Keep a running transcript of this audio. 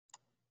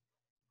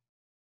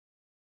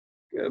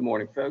Good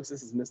morning, folks.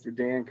 This is Mr.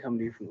 Dan coming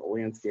to you from the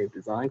Landscape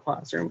Design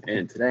Classroom,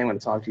 and today I'm going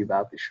to talk to you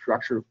about the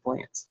structure of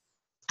plants.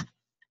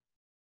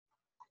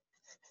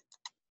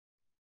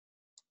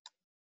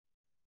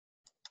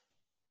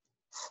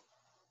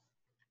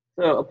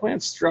 So a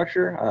plant's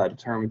structure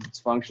determines its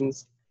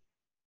functions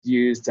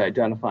used to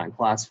identify and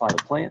classify the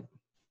plant.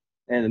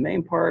 And the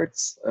main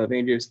parts of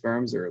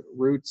angiosperms are the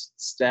roots,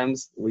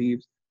 stems,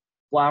 leaves,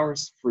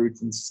 flowers,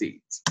 fruits, and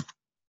seeds.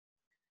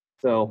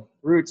 So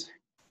roots,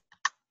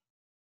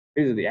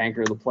 these are the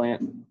anchor of the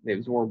plant. They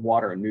absorb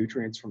water and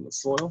nutrients from the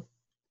soil,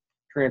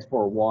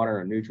 transport water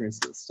and nutrients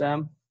to the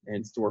stem,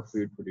 and store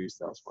food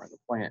produced elsewhere in the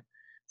plant.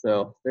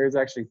 So there's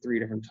actually three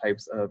different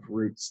types of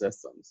root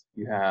systems.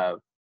 You have,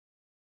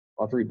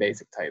 well, three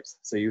basic types.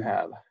 So you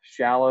have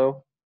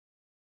shallow,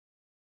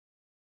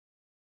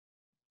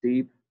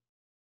 deep,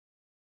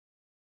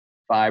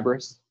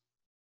 fibrous,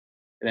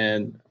 and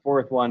then the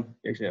fourth one,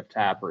 you actually have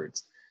tap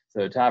roots.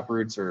 So tap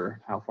roots are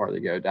how far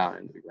they go down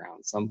into the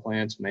ground. Some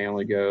plants may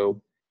only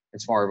go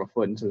as far of a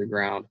foot into the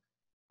ground,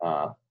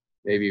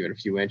 maybe even a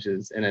few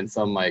inches, and then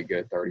some might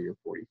go 30 or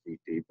 40 feet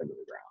deep into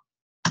the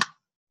ground.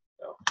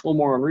 So a little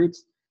more on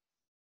roots.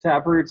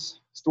 Tap roots,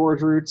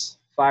 storage roots,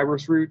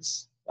 fibrous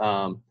roots.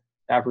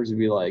 Tap roots would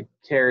be like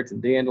carrots and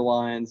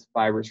dandelions.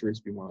 Fibrous roots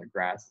would be more like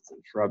grasses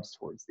and shrubs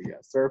towards the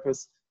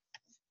surface.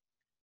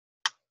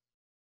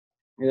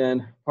 And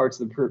then parts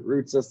of the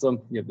root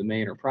system, you have the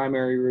main or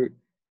primary root,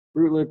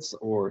 rootlets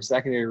or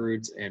secondary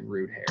roots, and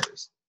root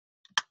hairs.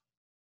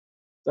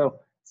 So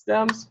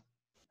stems,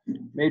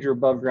 major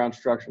above ground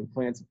structure of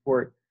plant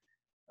support,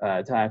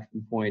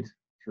 attachment point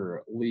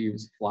for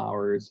leaves,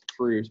 flowers,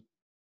 fruit,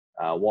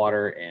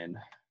 water, and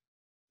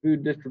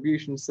food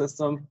distribution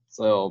system.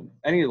 So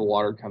any of the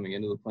water coming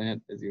into the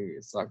plant is going to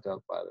get sucked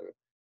up by the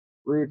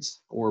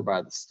roots or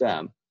by the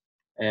stem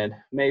and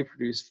may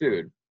produce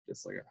food,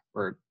 just like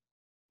for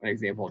an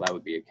example, that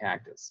would be a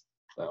cactus.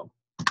 So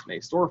it may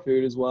store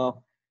food as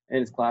well,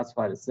 and it's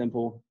classified as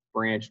simple,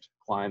 branched,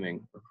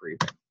 climbing, or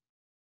creeping.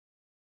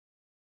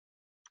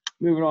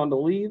 Moving on to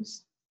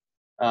leaves,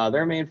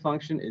 their main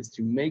function is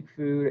to make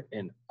food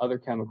and other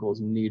chemicals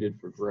needed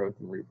for growth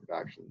and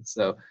reproduction.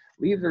 So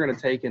leaves are going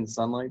to take in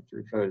sunlight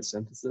through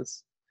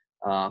photosynthesis.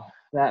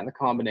 That in the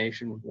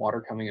combination with water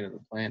coming into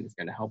the plant is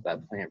going to help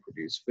that plant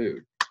produce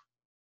food.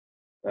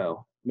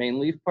 So main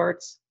leaf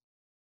parts,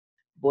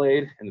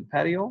 blade and the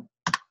petiole.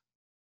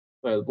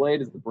 So the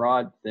blade is the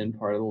broad, thin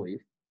part of the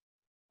leaf.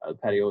 The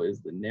petiole is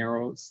the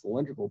narrow,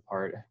 cylindrical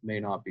part, may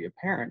not be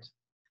apparent.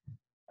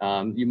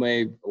 A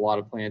lot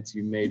of plants,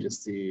 you may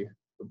just see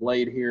the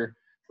blade here,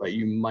 but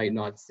you might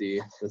not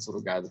see this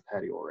little guy, the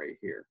petiole right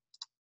here.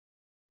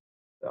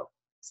 So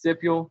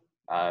stipule,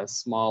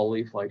 small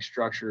leaf-like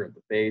structure at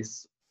the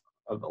base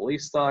of the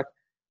leaf stalk,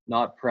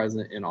 not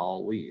present in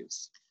all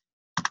leaves.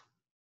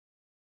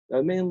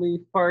 The main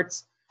leaf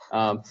parts,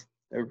 over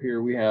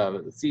here we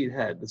have the seed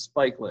head, the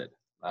spikelet,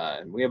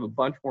 and we have a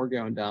bunch more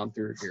going down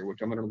through here, which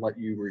I'm going to let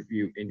you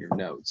review in your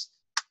notes.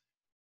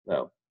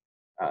 So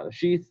the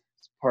sheath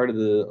is part of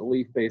the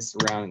leaf base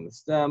surrounding the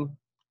stem.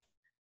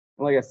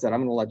 And like I said, I'm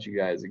going to let you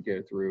guys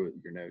go through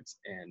your notes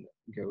and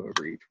go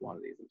over each one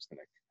of these. I'm just going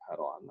to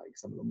cut on like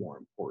some of the more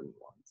important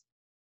ones.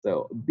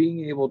 So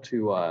being able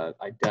to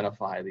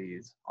identify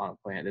these on a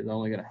plant is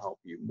only going to help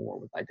you more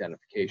with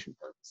identification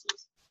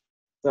purposes.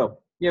 So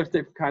you have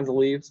different kinds of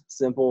leaves,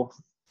 simple.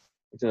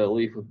 It's a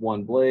leaf with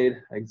one blade.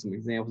 I think some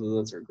examples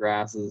of this are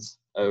grasses,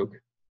 oak,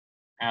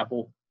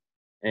 apple.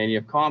 And you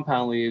have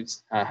compound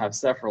leaves, have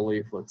several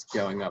leaflets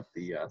going up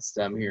the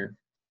stem here.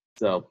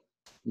 So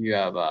you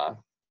have,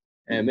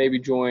 and it may be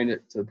joined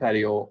to the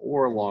petiole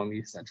or along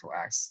the central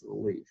axis of the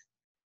leaf.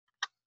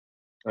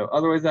 So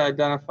other ways to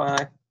identify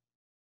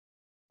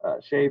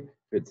shape,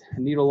 if it's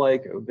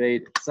needle-like,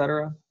 ovate,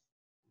 etc.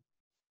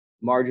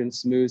 Margin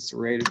smooth,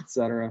 serrated,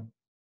 etc.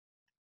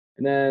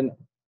 And then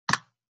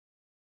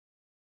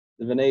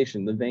the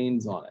venation, the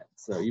veins on it.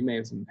 So you may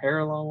have some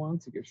parallel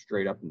ones that go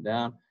straight up and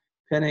down,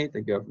 pinnate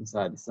that go from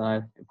side to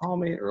side, and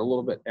palmate are a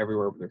little bit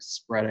everywhere, but they're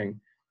spreading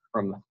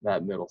from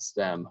that middle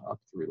stem up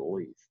through the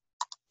leaf.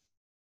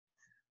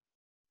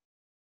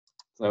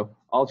 So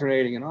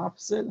alternating and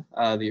opposite,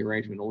 the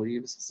arrangement of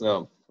leaves.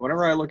 So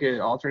whenever I look at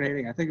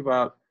alternating, I think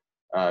about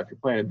if you're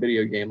playing a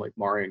video game like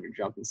Mario and you're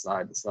jumping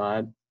side to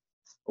side,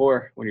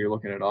 or when you're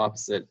looking at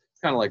opposite,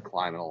 it's kind of like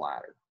climbing a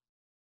ladder.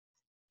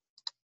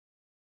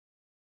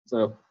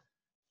 So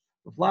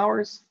the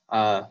flowers,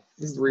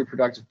 this is the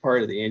reproductive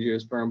part of the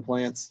angiosperm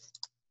plants.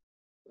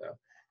 So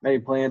many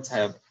plants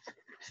have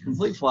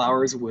complete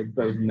flowers with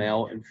both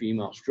male and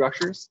female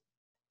structures.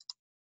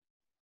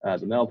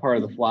 The male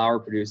part of the flower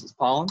produces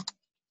pollen,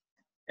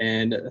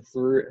 and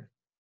through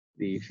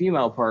the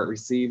female part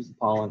receives the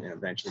pollen and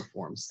eventually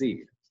forms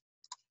seed.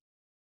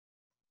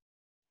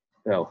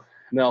 So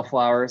male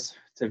flowers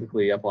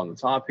typically up on the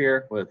top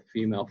here, with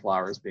female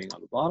flowers being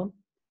on the bottom.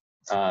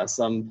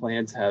 Some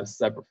plants have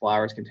separate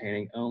flowers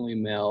containing only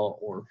male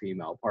or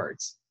female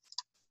parts.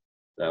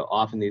 So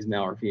often these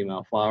male or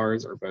female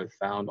flowers are both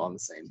found on the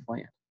same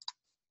plant.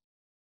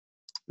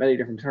 Many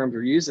different terms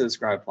are used to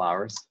describe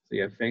flowers. So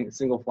you have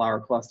single flower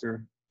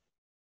cluster,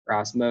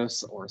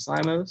 racemose or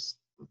cymose,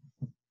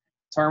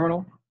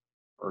 terminal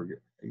or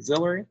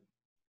axillary,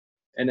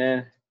 and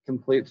then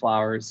complete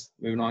flowers.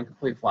 Moving on,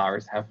 complete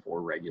flowers have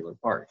 4 regular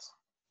parts.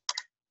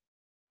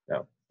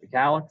 So the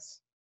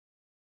calyx,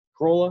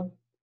 corolla,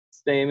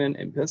 stamen,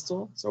 and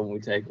pistil. So when we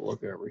take a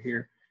look over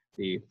here,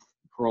 the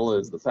corolla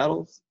is the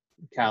petals,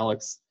 the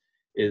calyx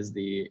is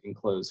the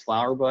enclosed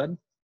flower bud,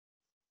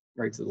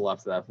 right to the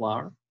left of that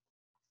flower.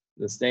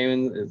 The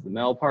stamen is the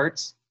male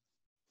parts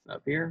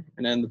up here,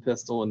 and then the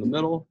pistil in the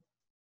middle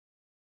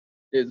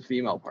is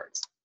female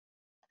parts.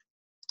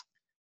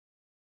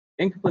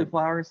 Incomplete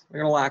flowers are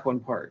going to lack one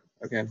part.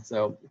 Okay,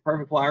 so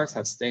perfect flowers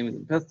have stamens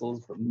and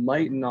pistils, but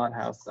might not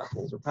have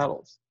sepals or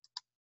petals.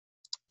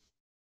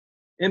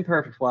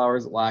 Imperfect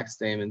flowers lack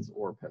stamens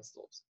or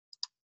pistils.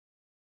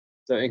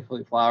 So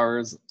incomplete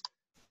flowers,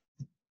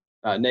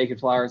 naked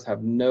flowers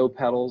have no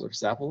petals or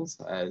sepals,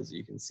 as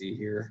you can see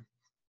here.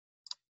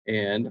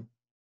 And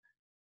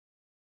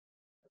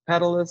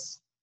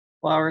petalless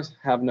flowers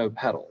have no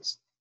petals.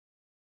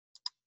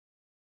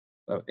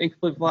 So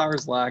incomplete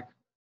flowers lack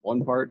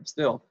one part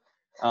still.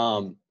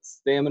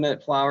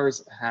 Staminate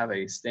flowers have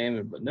a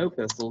stamen but no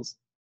pistils.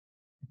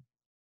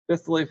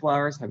 Pistillate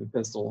flowers have a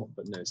pistil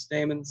but no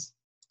stamens.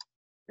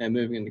 And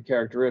moving into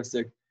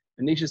characteristic,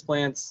 monoecious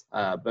plants,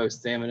 both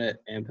staminate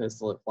and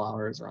pistillate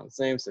flowers are on the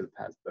same, so it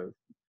has both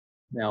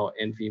male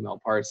and female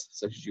parts,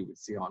 such as you would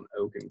see on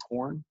oak and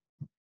corn.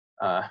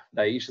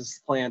 Dioecious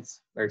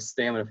plants, there's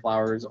staminate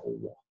flowers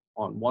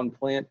on one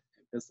plant,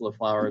 and pistillate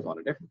flowers on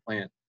a different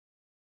plant,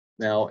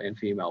 male and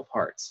female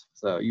parts.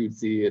 So you would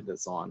see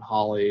this on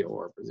holly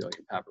or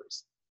Brazilian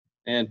peppers.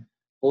 And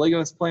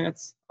polygamous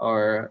plants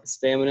are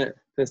staminate,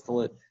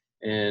 pistillate,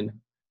 and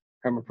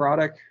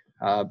hermaphroditic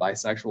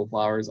bisexual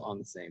flowers on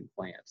the same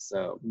plant.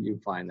 So you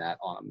find that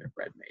on a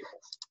red maple.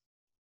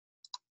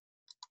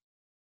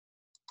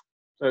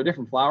 So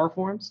different flower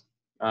forms,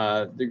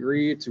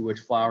 degree to which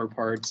flower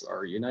parts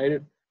are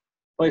united,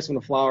 placement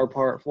of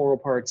floral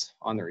parts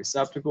on the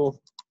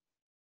receptacle,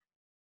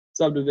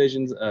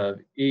 subdivisions of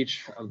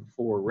each of the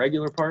 4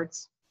 regular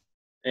parts,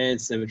 and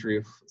symmetry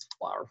of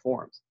flower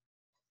forms.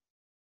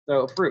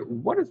 So fruit,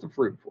 what is the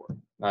fruit for?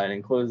 It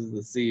encloses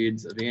the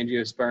seeds of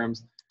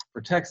angiosperms,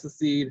 protects the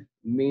seed,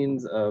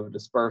 means of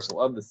dispersal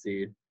of the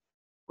seed,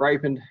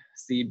 ripened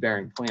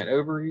seed-bearing plant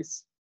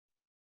ovaries,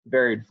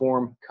 varied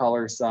form,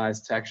 color,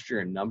 size, texture,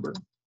 and number,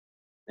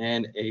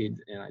 and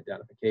aids in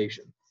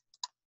identification.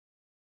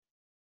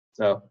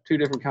 So 2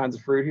 different kinds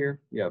of fruit here.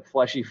 You have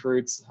fleshy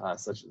fruits,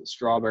 such as the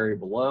strawberry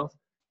below.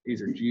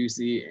 These are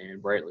juicy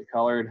and brightly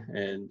colored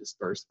and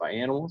dispersed by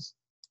animals.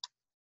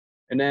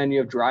 And then you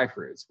have dry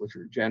fruits, which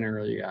are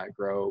generally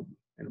grow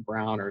in a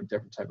brown or a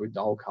different type of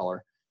dull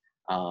color.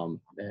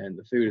 And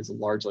the food is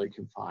largely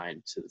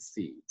confined to the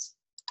seeds.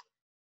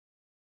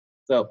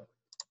 So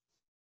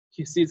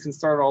seeds can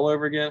start all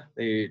over again.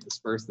 They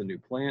disperse the new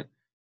plant,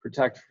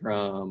 protect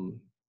from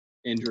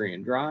injury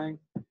and drying,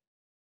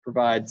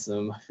 provide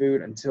some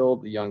food until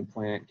the young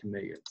plant can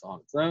make it on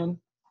its own,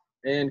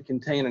 and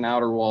contain an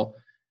outer wall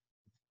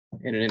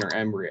and an inner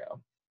embryo.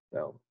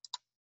 So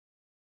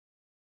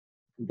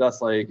from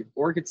dust like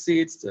orchid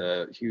seeds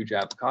to huge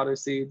avocado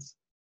seeds.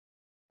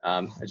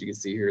 As you can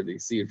see here, the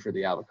seed for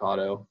the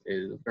avocado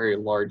is a very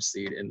large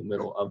seed in the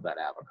middle of that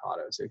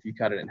avocado. So if you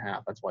cut it in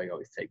half, that's why you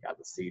always take out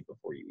the seed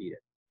before you eat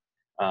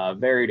it.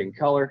 Varied in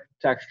color,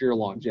 texture,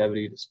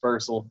 longevity,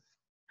 dispersal,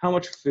 how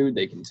much food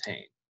they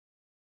contain.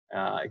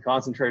 A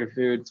concentrated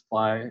food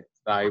supply is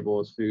valuable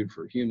as food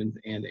for humans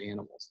and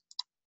animals.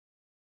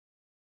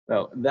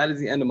 So that is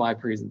the end of my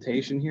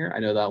presentation here. I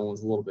know that one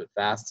was a little bit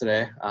fast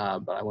today,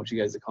 but I want you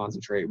guys to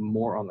concentrate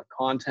more on the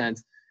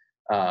content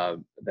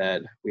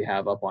that we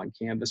have up on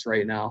Canvas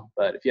right now.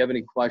 But if you have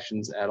any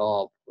questions at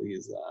all,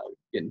 please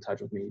get in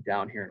touch with me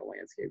down here in the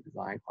landscape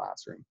design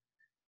classroom.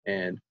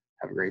 And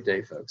have a great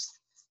day, folks.